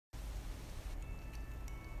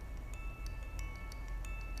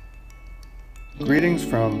Greetings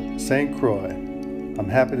from St. Croix. I'm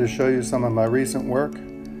happy to show you some of my recent work.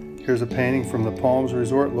 Here's a painting from the Palms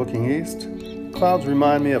Resort looking east. Clouds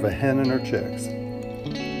remind me of a hen and her chicks.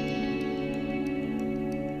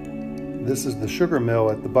 This is the sugar mill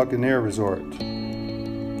at the Buccaneer Resort,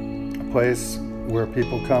 a place where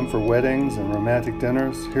people come for weddings and romantic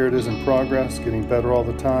dinners. Here it is in progress, getting better all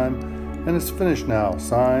the time, and it's finished now,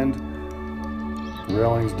 signed, the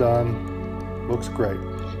railing's done, looks great.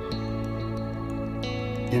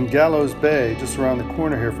 In Gallows Bay, just around the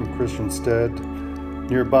corner here from Christiansted,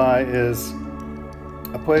 nearby is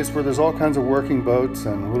a place where there's all kinds of working boats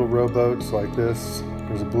and little rowboats like this.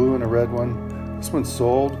 There's a blue and a red one. This one's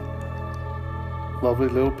sold. Lovely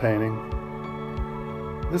little painting.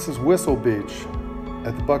 This is Whistle Beach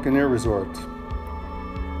at the Buccaneer Resort.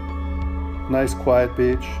 Nice quiet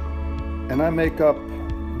beach. And I make up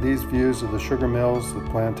these views of the sugar mills, the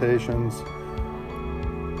plantations.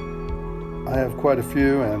 I have quite a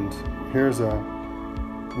few, and here's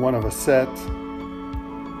one of a set.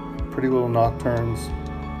 Pretty little Nocturnes.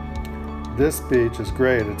 This beach is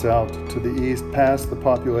great. It's out to the east past the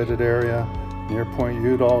populated area. Near Point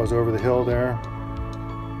Udall is over the hill there.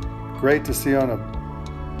 Great to see on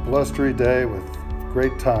a blustery day with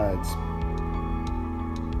great tides.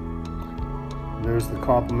 There's the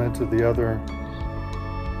complement to the other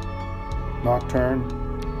Nocturne.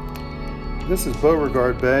 This is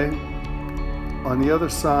Beauregard Bay. On the other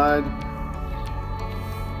side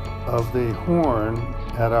of the Horn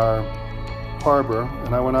at our harbor,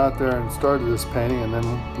 and I went out there and started this painting, and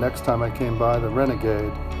then next time I came by, the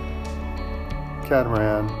Renegade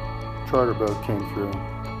catamaran charter boat came through.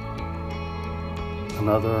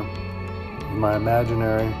 Another of my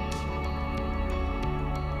imaginary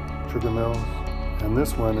sugar mills, and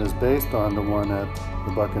this one is based on the one at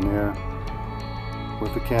the Buccaneer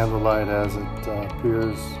with the candlelight as it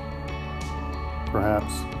appears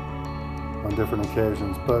perhaps on different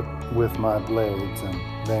occasions, but with my blades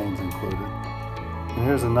and veins included. And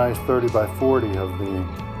here's a nice 30 by 40 of the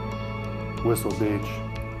Whistle Beach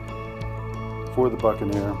for the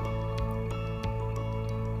Buccaneer.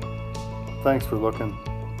 Thanks for looking.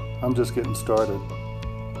 I'm just getting started.